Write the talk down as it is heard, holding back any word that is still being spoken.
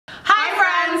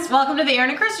welcome to the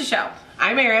Erin and Christa show.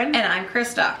 I'm Erin. And I'm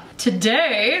Christa.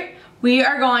 Today, we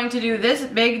are going to do this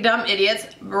big dumb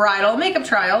idiot's bridal makeup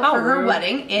trial for her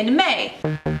wedding in May.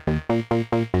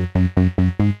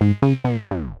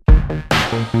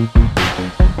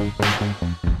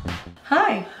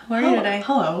 Hi, how are you today?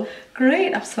 Hello.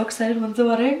 Great, I'm so excited. When's the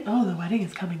wedding? Oh, the wedding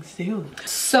is coming soon.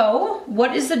 So,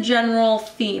 what is the general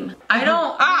theme? I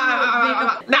don't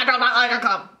Natural, not like a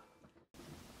clown.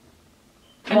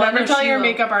 And never tell your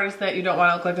makeup artist that you don't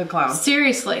want to look like a clown.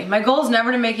 Seriously, my goal is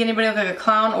never to make anybody look like a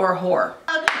clown or a whore.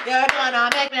 You're gonna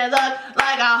make me look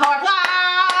like a whore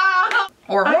clown.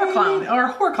 Or a whore clown. Or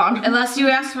a whore clown. Unless you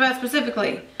ask for that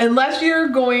specifically. Unless you're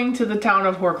going to the town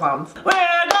of whore clowns. We're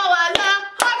going to whore clown town!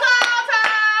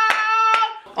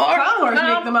 Clown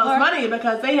whores make the most money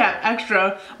because they have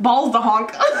extra balls to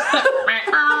honk.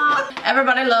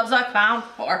 Everybody loves a clown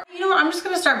whore. You know what, I'm just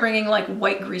gonna start bringing like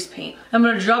white grease paint. I'm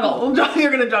gonna juggle.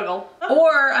 You're gonna juggle.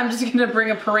 Or I'm just gonna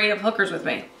bring a parade of hookers with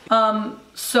me.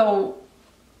 So,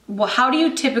 how do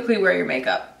you typically wear your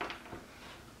makeup?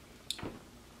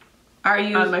 Are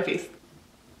you... On my face.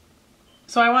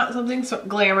 So I want something so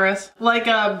glamorous, like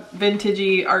a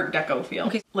vintagey Art Deco feel.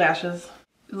 Okay. Lashes.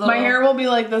 My hair will be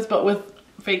like this, but with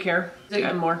fake hair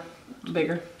and more.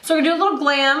 Bigger. So we're gonna do a little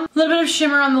glam, a little bit of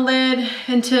shimmer on the lid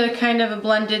into kind of a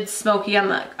blended smoky on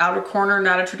the outer corner,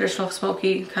 not a traditional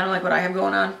smoky, kind of like what I have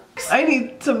going on. I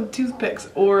need some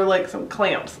toothpicks or like some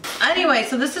clamps. Anyway,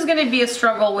 so this is gonna be a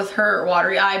struggle with her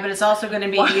watery eye, but it's also gonna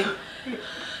be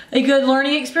a good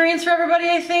learning experience for everybody,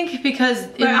 I think, because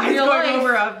in real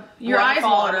life, your eyes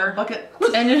water, bucket.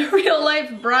 And in real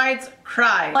life, brides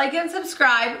cry. Like and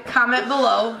subscribe, comment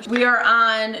below. We are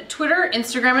on Twitter,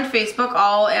 Instagram, and Facebook,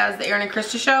 all as the Erin and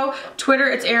Christa show. Twitter,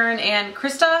 it's Erin and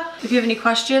Christa. If you have any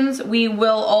questions, we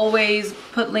will always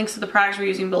put links to the products we're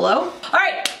using below. All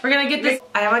right, we're gonna get this.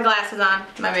 I have my glasses on,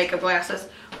 my makeup glasses.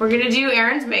 We're gonna do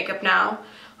Erin's makeup now.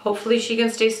 Hopefully she can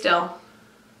stay still.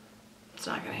 It's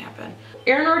not gonna happen.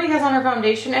 Erin already has on her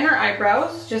foundation and her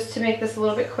eyebrows, just to make this a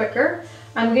little bit quicker.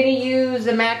 I'm gonna use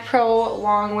the MAC Pro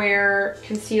Longwear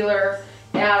Concealer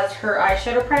as her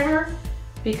eyeshadow primer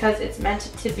because it's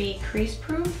meant to be crease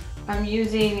proof. I'm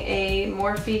using a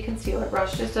Morphe concealer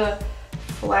brush, just a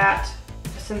flat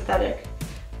synthetic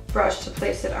brush to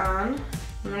place it on.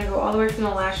 I'm gonna go all the way from the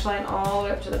lash line all the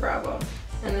way up to the brow bone.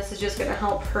 And this is just gonna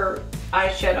help her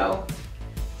eyeshadow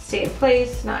stay in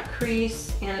place, not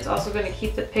crease, and it's also gonna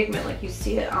keep the pigment like you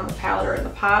see it on the palette or in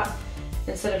the pot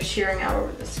instead of shearing out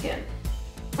over the skin.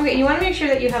 Okay, you want to make sure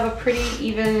that you have a pretty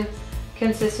even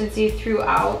consistency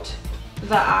throughout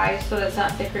the eye so that it's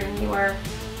not thicker anywhere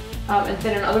and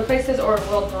thin in other places, or it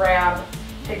will grab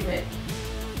pigment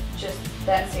just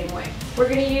that same way. We're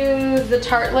going to use the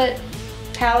Tartelette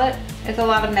palette. It's a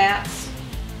lot of mattes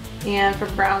and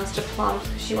from browns to plums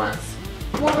because she wants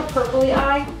more of a purpley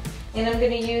eye. And I'm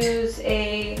going to use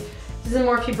this is a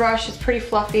Morphe brush. It's pretty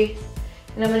fluffy.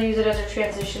 And I'm going to use it as a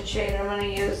transition shade. And I'm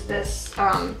going to use this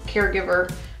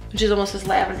Caregiver, which is almost this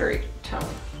lavender tone.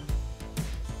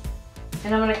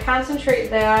 And I'm going to concentrate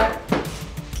that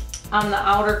on the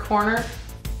outer corner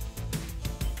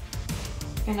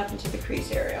and up into the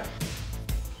crease area.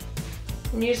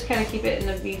 And you just kind of keep it in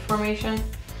a V formation.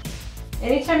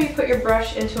 Anytime you put your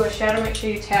brush into a shadow, make sure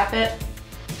you tap it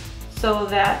so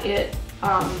that it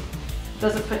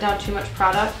doesn't put down too much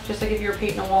product. Just like if you were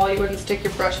painting a wall, you wouldn't stick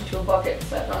your brush into a bucket and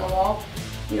set it on the wall.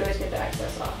 You'd always get the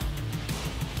excess off.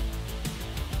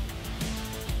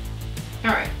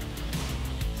 Alright,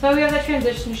 so we have that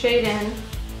transition shade in.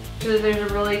 So there's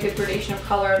a really good gradation of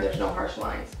color, there's no harsh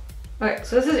lines. Okay,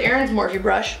 so this is Erin's Morphe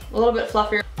brush, a little bit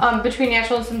fluffier. Between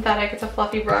natural and synthetic, it's a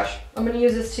fluffy brush. I'm going to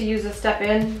use this to use the Step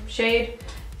In shade,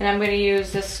 and I'm going to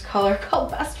use this color called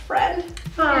Best Friend.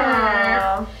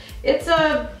 Aww. It's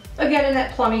again in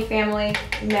that plummy family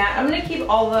matte. I'm going to keep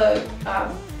all the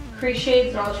crease shades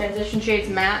and all the transition shades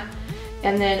matte,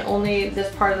 and then only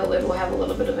this part of the lid will have a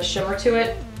little bit of a shimmer to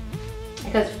it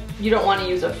because you don't want to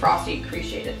use a frosty crease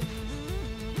shaded.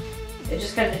 It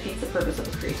just kind of defeats the purpose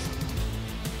of the crease.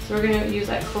 So we're going to use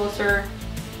that closer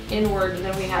inward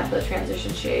than we had the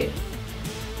transition shade,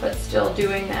 but still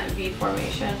doing that V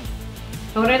formation.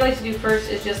 And what I'd like to do first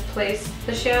is just place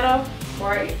the shadow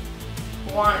where I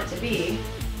want it to be,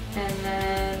 and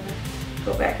then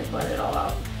go back and blend it all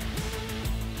out.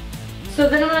 So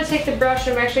then I'm going to take the brush,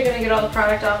 I'm actually going to get all the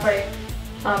product off by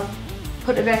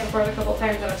putting it back and forth a couple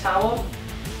times on a towel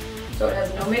so it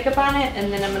has no makeup on it,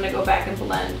 and then I'm going to go back and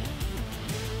blend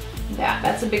that.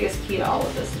 That's the biggest key to all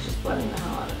of this, is just blending the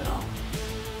hell out of it all.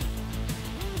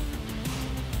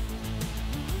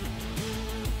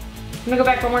 I'm going to go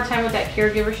back one more time with that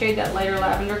Caregiver shade, that lighter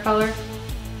lavender color.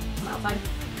 I'm outside.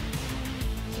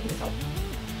 take this out.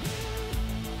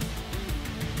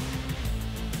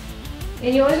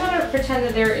 And you always want to pretend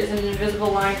that there is an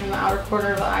invisible line from the outer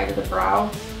corner of the eye to the brow.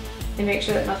 And make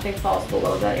sure that nothing falls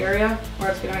below that area, or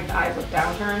it's going to make the eyes look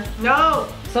downturned. No!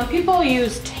 Some people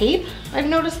use tape, I've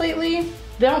noticed lately.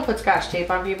 They don't put Scotch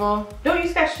tape on people. Don't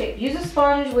use Scotch tape. Use a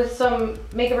sponge with some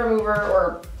makeup remover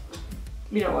or,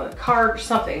 you know, a card or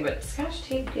something, but Scotch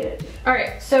tape, get it. All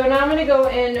right, so now I'm going to go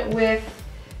in with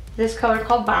this color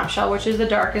called Bombshell, which is the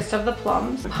darkest of the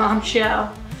plums.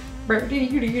 Bombshell. And I'm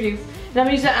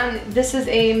gonna use it on, this is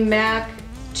a MAC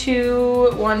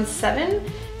 217.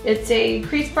 It's a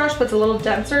crease brush, but it's a little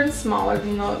denser and smaller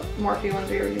than the Morphe ones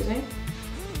we were using.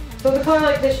 So with a color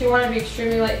like this, you want to be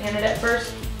extremely light-handed at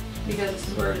first, because this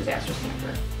is where disasters can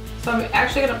occur. So I'm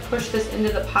actually gonna push this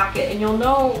into the pocket, and you'll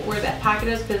know where that pocket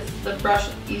is because the brush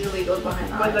easily goes behind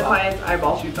the eyeball. When the client's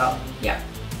eyeball shoots up. Yeah.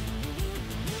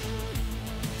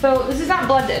 So this is not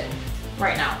blended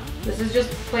right now. This is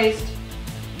just placed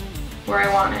where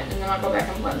I want it, and then I'll go back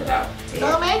and blend it out.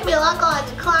 Don't make me look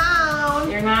like a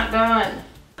clown. You're not done.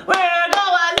 We're going to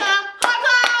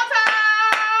Hotel.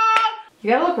 You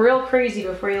gotta look real crazy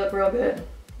before you look real good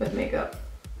with makeup.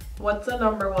 What's the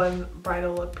 #1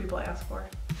 bridal look people ask for?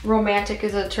 Romantic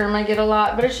is a term I get a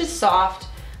lot, but it's just soft.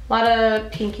 A lot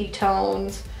of pinky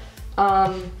tones.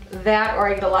 That, or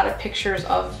I get a lot of pictures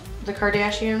of the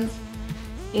Kardashians.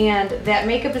 And that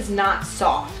makeup is not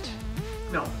soft.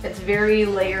 No. It's very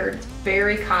layered, it's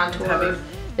very contoured.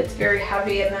 It's very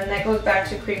heavy, and then that goes back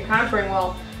to cream contouring.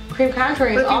 Well, cream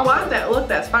contouring is also... But if you want that look,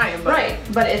 that's fine. But... Right,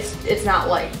 but it's not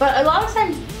light. But a lot of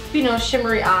times, you know,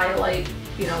 shimmery eye, light,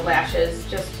 you know, lashes,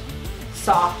 just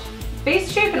soft.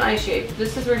 Face shape and eye shape.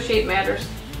 This is where shape matters.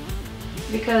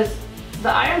 Because the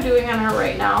eye I'm doing on her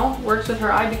right now works with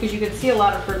her eye because you can see a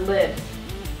lot of her lid.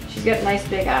 She's got nice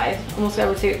big eyes, almost I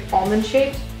would say almond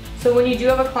shaped. So when you do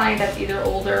have a client that's either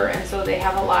older and so they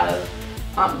have a lot of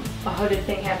a hooded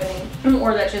thing happening,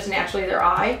 or that's just naturally their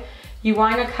eye, you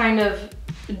want to kind of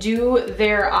do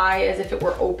their eye as if it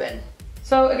were open.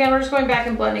 So again, we're just going back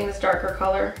and blending this darker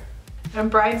color. And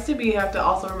brides-to-be have to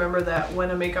also remember that when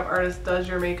a makeup artist does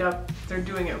your makeup, they're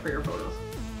doing it for your photos.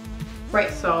 Right.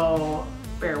 So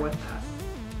bear with that.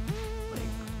 Like,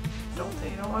 don't say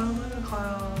you don't want to look like a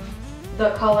clown.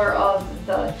 The color of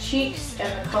the cheeks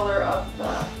and the color of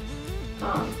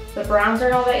the bronzer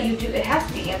and all that you do, it has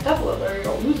to be amped up a little bit or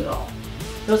you'll lose it all.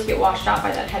 It'll just get washed out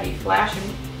by that heavy flash.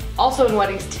 And also in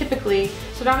weddings, typically,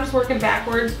 so now I'm just working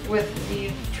backwards with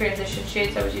the transition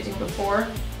shades I was using before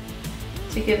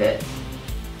to give it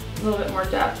a little bit more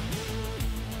depth.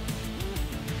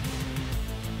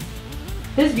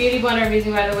 This beauty blender I'm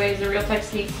using, by the way, is the Real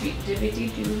Technique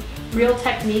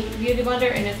Beauty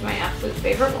Blender, and it's my absolute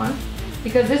favorite one.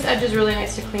 Because this edge is really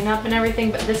nice to clean up and everything,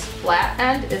 but this flat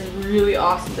end is really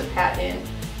awesome to pat in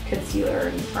concealer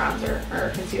and bronzer,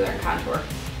 or concealer and contour.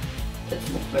 It's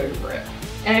my favorite.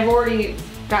 And I've already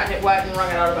gotten it wet and wrung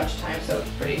it out a bunch of times, so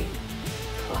it's pretty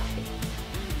fluffy.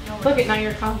 Look at, now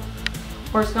you're calm.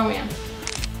 Or snowman.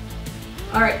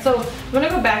 Alright, so I'm going to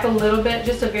go back a little bit,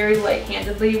 just a very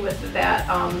light-handedly with that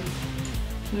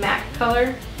MAC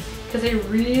color. Because I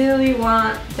really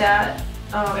want that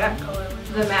That color.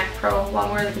 the MAC Pro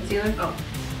Longwear, the concealer. Oh.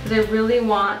 Because I really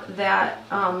want that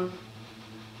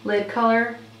lid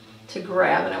color to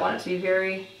grab, and I want it to be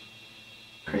very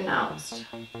pronounced.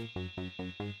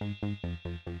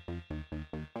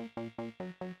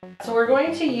 So we're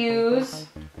going to use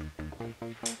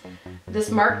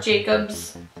this Marc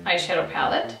Jacobs eyeshadow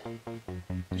palette,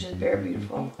 which is very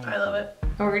beautiful. I love it.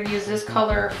 And we're going to use this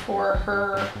color for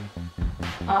her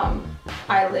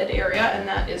eyelid area, and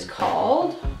that is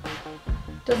called,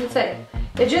 doesn't say.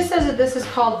 It just says that this is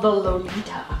called the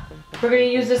Lolita. We're going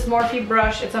to use this Morphe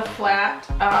brush. It's a flat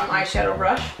eyeshadow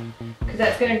brush because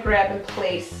that's going to grab and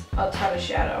place a ton of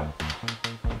shadow.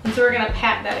 And so we're going to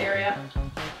pat that area.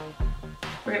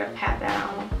 We're going to pat that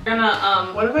on. We're going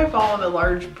to, What if I fall in a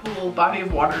large pool body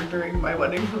of water during my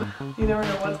wedding? You never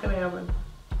know what's going to happen.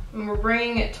 and we're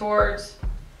bringing it towards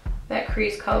that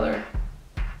crease color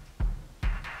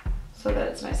so that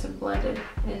it's nice and blended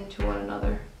into one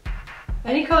another.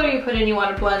 Any color you put in, you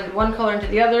want to blend one color into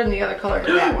the other and the other color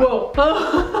into that one.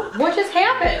 Whoa. What just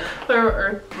happened? The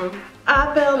earth moved.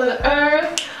 I feel the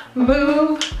earth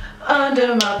move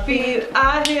under my feet.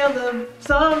 I feel the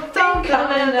something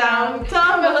coming down,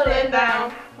 tumbling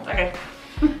down. Okay.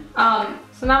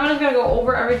 So now I'm just gonna go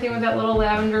over everything with that little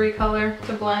lavendery color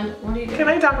to blend. What are you doing? Can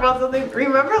I talk about something?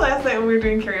 Remember last night when we were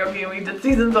doing karaoke and we did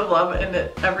Seasons of Love and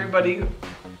everybody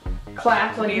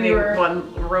clapped like meaning we were.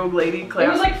 one rogue lady clapped?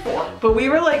 It was like 4. But we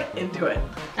were like into it.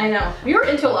 I know. We were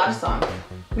into a lot of songs.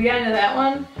 We got into that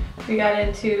one. We got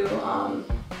into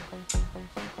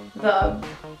the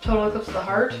Total Eclipse of the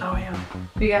Heart. Oh yeah.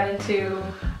 We got into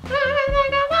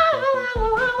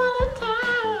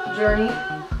Journey.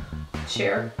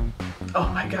 Cher. Oh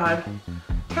my god.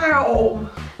 Ow.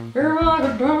 You're like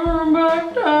a turn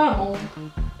back down.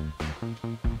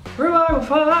 We're gonna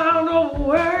find a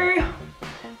way.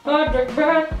 I take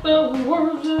back the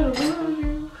words that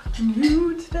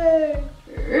You'd stay.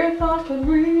 if I could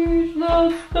reach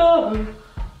the stars.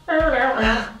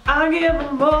 I give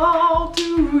them all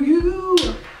to you.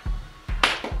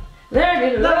 Let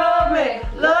me Love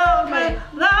me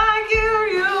like you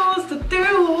used to do.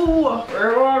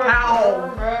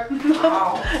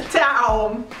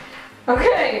 Town.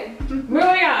 Okay,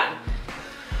 moving on.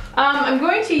 I'm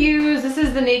going to use, this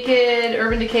is the Naked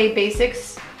Urban Decay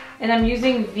Basics, and I'm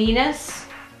using Venus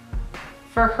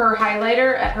for her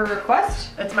highlighter at her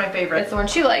request. That's my favorite. It's the one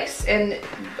she likes. And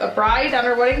a bride on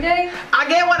her wedding day, I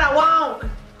get what I want.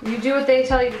 you do what they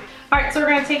tell you. All right, so we're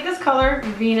gonna take this color,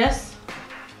 Venus,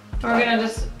 and we're gonna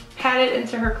just pat it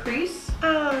into her crease.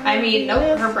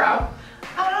 Nope, her brow.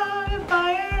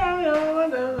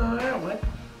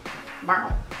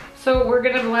 What? So we're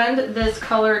gonna blend this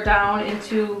color down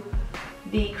into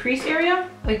the crease area.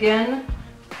 Again,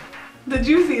 Did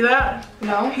you see that?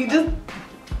 no, He just,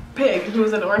 Pig, who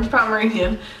was an orange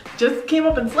Pomeranian, just came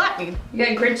up and slapped me. you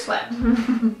got a Grinch slap.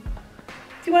 Do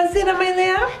you want to sit on my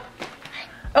lap?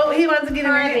 Oh, he wants to get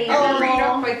in my You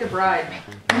don't fight the bride.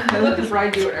 Let the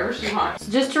bride do whatever she wants.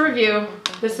 So just to review,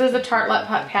 this is the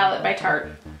Tartelette palette by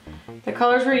Tarte. The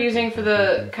colors we're using for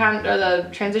the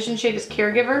transition shade is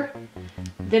Caregiver.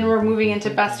 Then we're moving into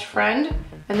Best Friend,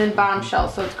 and then Bombshell.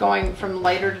 So it's going from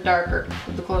lighter to darker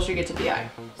the closer you get to the eye.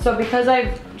 So because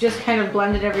I've just kind of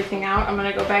blended everything out, I'm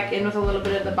gonna go back in with a little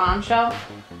bit of the Bombshell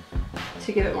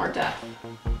to give it more depth.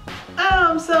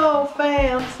 I'm so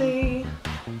fancy.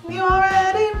 You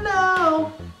already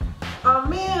know.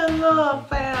 I'm in the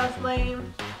fast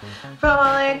lane. From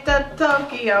LA to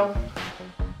Tokyo.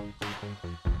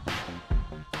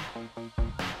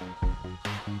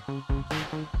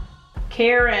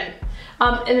 Karen.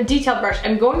 And a detail brush.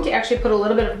 I'm going to actually put a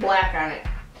little bit of black on it.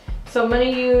 So I'm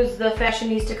going to use the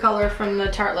Fashionista color from the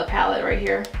Tartelette palette right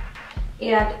here.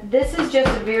 And this is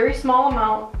just a very small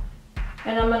amount.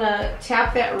 And I'm going to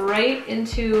tap that right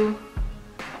into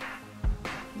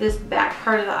this back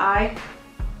part of the eye.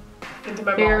 Into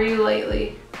my very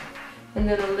lightly. And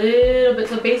then a little bit.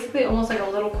 So basically almost like a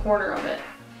little corner of it.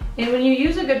 And when you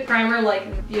use a good primer, like,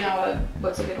 you know,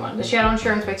 what's a good one? The Shadow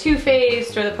Insurance by Too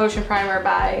Faced or the Potion Primer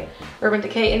by Urban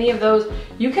Decay, any of those,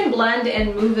 you can blend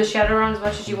and move the shadow around as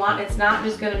much as you want. It's not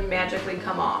just gonna magically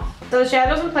come off. So the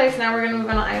shadow's in place, now we're gonna move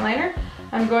on to eyeliner.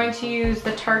 I'm going to use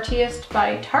the Tarteist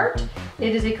by Tarte.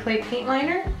 It is a clay paint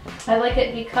liner. I like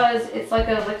it because it's like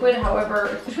a liquid, however,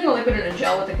 it's between a liquid and a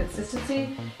gel with the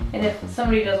consistency. And if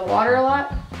somebody does water a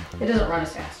lot, it doesn't run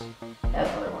as fast as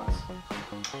other ones.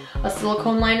 A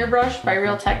silicone liner brush by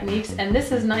Real Techniques, and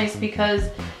this is nice because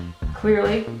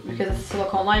clearly, because it's a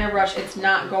silicone liner brush, it's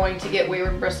not going to get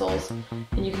wayward bristles,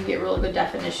 and you can get really good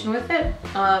definition with it.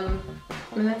 And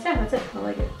that's it, I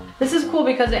like it. This is cool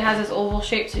because it has this oval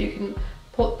shape, so you can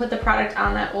put the product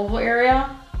on that oval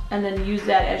area and then use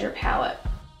that as your palette.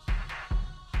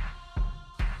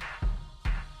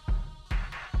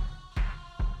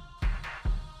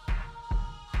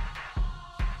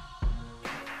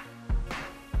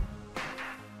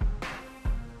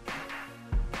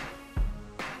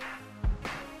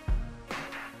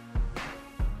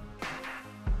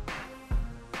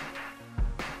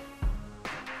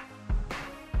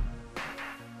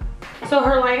 So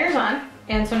her liner's on,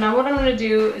 and so now what I'm going to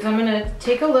do is I'm going to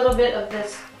take a little bit of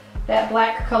that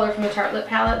black color from the Tartelette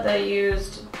palette that I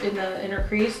used in the inner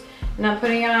crease, and I'm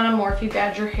putting it on a Morphe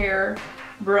Badger hair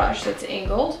brush that's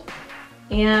angled,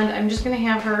 and I'm just going to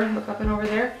have her look up and over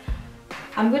there.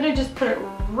 I'm going to just put it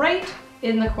right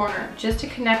in the corner just to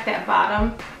connect that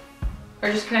bottom,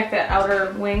 or just connect that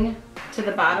outer wing to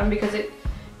the bottom, because it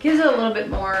gives it a little bit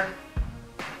more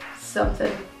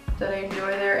something that I enjoy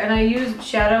there. And I use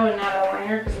shadow and not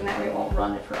eyeliner because then that way it won't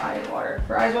run if her eyes water. If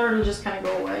her eyes water, it'll just kind of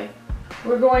go away.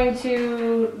 We're going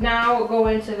to now go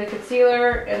into the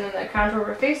concealer and then the contour of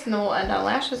her face, and then we'll end on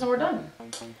lashes and we're done.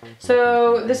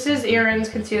 So this is Erin's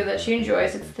concealer that she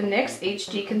enjoys. It's the NYX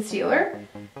HD Concealer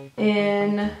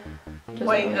in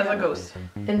White as a ghost.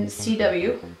 In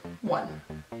CW1.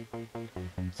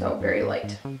 So very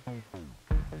light.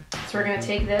 So we're going to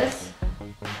take this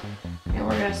and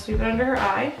we're going to sweep it under her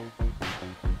eye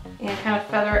and kind of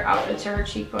feather it out into her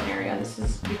cheekbone area. This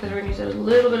is because we're going to use it a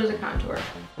little bit as a contour.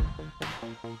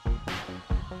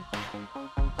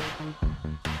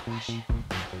 Brush it.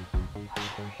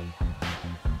 Brush it right here.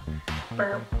 So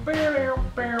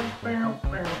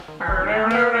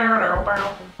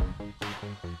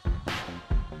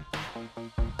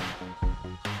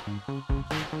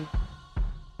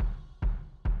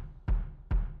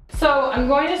I'm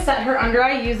going to set her under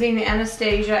eye using the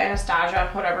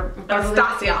ANASTASIA, whatever.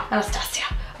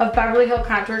 ANASTASIA of Beverly Hills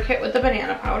Contour Kit with the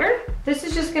banana powder. This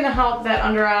is just gonna help that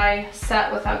under eye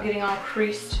set without getting all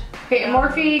creased. Okay, a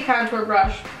Morphe contour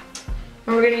brush.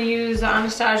 And we're gonna use the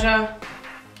ANASTASIA,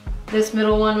 this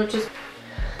middle one, which is,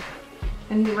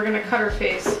 and we're gonna cut her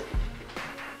face.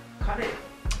 Cut it.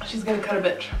 She's gonna cut a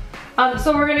bitch.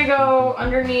 So we're gonna go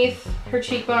underneath her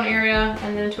cheekbone area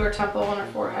and then to her temple and her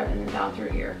forehead and then down through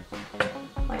here.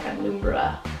 Like a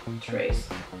Lumbra trace.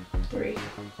 3.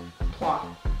 Plot.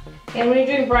 And when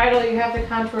you're doing bridal, you have to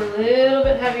contour a little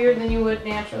bit heavier than you would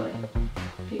naturally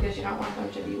because you don't want them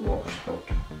to be washed out.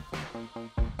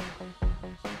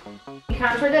 We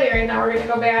contoured that area. Now we're gonna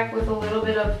go back with a little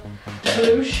bit of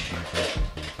Plush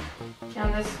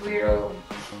on this weirdo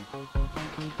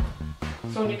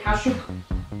Sonia Kashuk.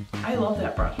 I love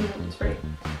that brush. It's pretty.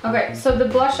 Okay, so the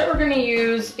blush that we're gonna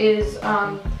use is,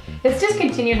 it's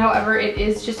discontinued, however, it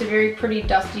is just a very pretty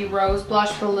dusty rose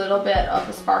blush with a little bit of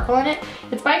the sparkle in it.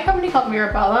 It's by a company called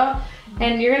Mirabella,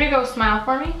 and you're gonna go smile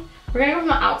for me. We're gonna go from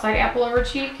the outside apple of her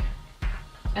cheek,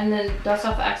 and then dust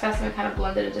off the excess and kind of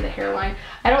blend it into the hairline.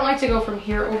 I don't like to go from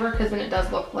here over because then it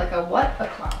does look like a what? A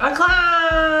clown. A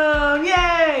clown!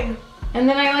 Yay! And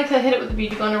then I like to hit it with the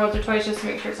Beauty Blender once or twice just to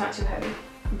make sure it's not too heavy.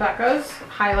 BECCA's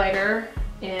highlighter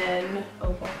in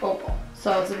Opal.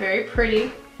 So it's a very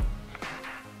pretty,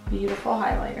 beautiful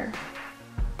highlighter.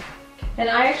 And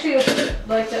I actually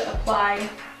like to apply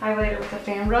highlighter with a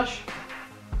fan brush.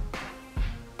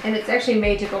 And it's actually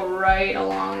made to go right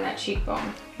along that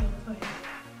cheekbone.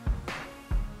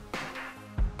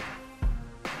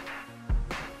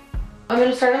 I'm going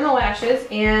to start on the lashes,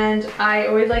 and I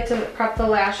always like to prep the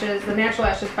lashes, the natural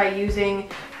lashes, by using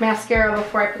mascara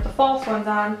before I put the false ones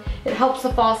on. It helps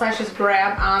the false lashes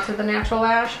grab onto the natural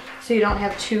lash so you don't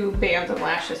have 2 bands of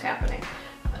lashes happening.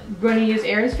 I'm going to use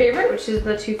Erin's favorite, which is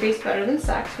the Too Faced Better Than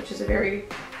Sex, which is a very,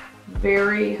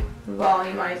 very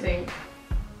volumizing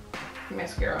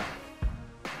mascara.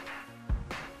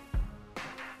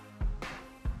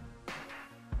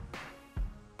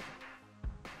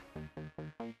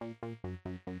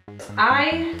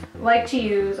 I like to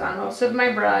use on most of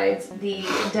my brides the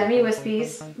Demi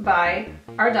Wispies by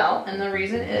ARDELL, and the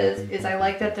reason is I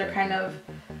like that they're kind of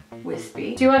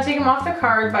wispy. So you want to take them off the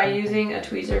card by using a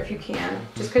tweezer if you can,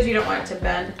 just because you don't want it to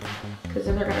bend, because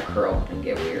then they're going to curl and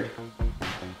get weird.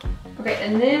 Okay,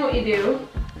 and then what you do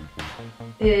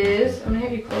is, I'm going to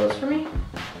have you close for me,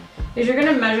 is you're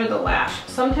going to measure the lash.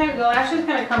 Sometimes the lashes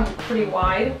kind of come pretty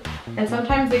wide, and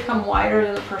sometimes they come wider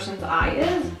than the person's eye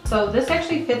is. So this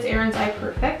actually fits Erin's eye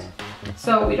perfect,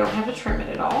 so we don't have to trim it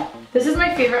at all. This is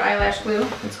my favorite eyelash glue.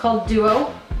 It's called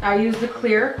Duo. I use the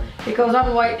clear. It goes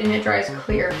on white and it dries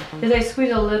clear. As I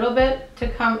squeeze a little bit to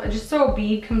come, just so a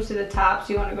bead comes to the top,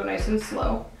 so you want to go nice and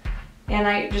slow. And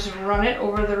I just run it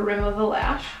over the rim of the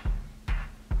lash.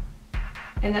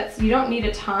 And that's, you don't need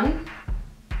a ton.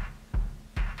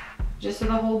 Just so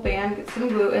the whole band gets some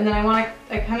glue. And then I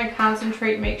kind of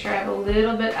concentrate, make sure I have a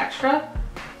little bit extra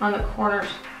on the corners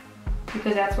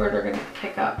because that's where they're gonna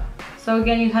kick up. So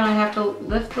again, you kind of have to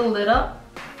lift the lid up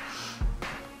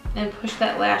and push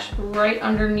that lash right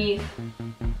underneath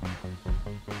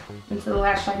into the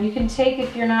lash line. You can take,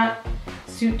 if you're not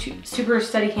super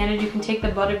steady-handed, you can take the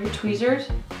butt of your tweezers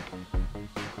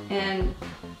and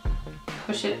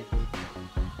push it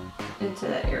into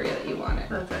that area that you want it.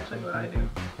 That's actually what I do.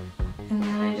 And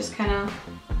then I just kind of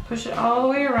push it all the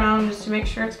way around just to make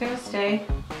sure it's going to stay.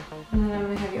 And then I'm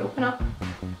going to have you open up.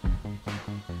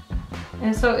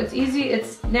 And so it's easy,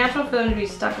 it's natural for them to be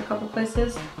stuck a couple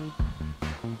places.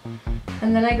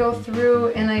 And then I go through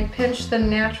and I pinch the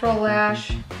natural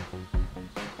lash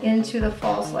into the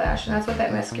false lash. And that's what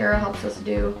that mascara helps us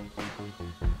do.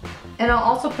 And I'll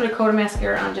also put a coat of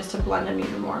mascara on just to blend them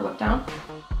even more. Look down.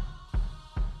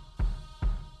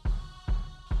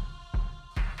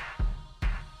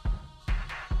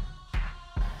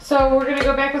 So we're gonna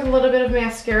go back with a little bit of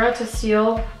mascara to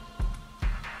seal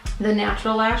the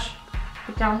natural lash,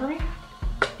 look down for me,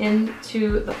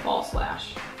 into the false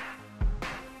lash.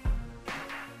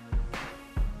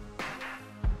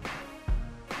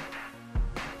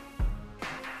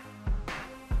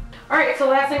 All right, so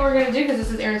last thing we're gonna do, because this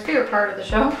is Erin's favorite part of the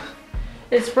show,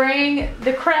 is spraying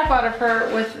the crap out of her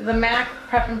with the MAC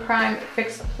Prep and Prime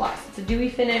Fix Plus. It's a dewy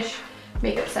finish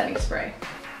makeup setting spray.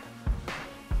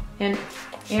 And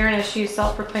Erin, as she's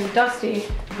self-proclaimed dusty,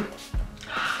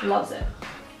 loves it.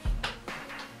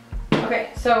 Okay, Okay,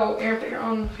 so Erin, put your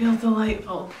own. Feels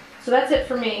delightful. So that's it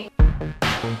for me.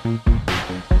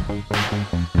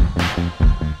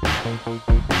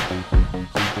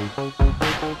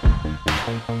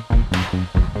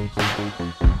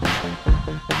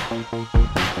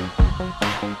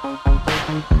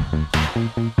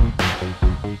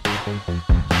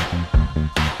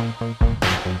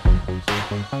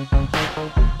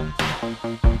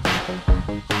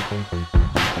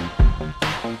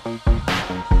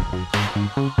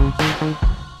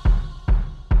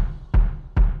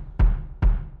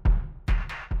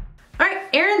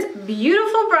 Erin's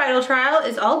beautiful bridal trial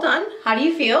is all done. How do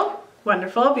you feel?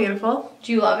 Wonderful, beautiful.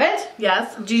 Do you love it?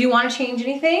 Yes. Do you want to change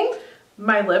anything?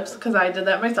 My lips, because I did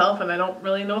that myself and I don't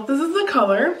really know if this is the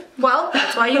color. Well,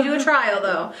 that's why you do a trial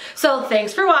though. So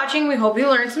thanks for watching. We hope you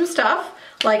learned some stuff.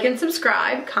 Like and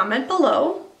subscribe. Comment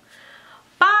below.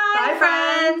 Bye, Bye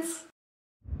friends.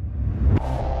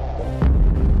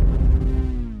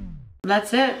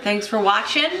 That's it. Thanks for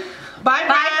watching. Bye,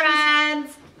 Bye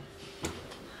friends.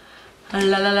 La,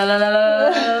 la, la, la, la, la,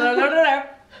 la, la, la.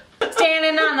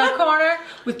 Standing on the corner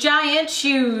with giant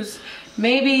shoes.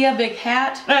 Maybe a big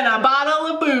hat. And a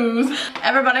bottle of booze.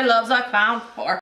 Everybody loves a clown.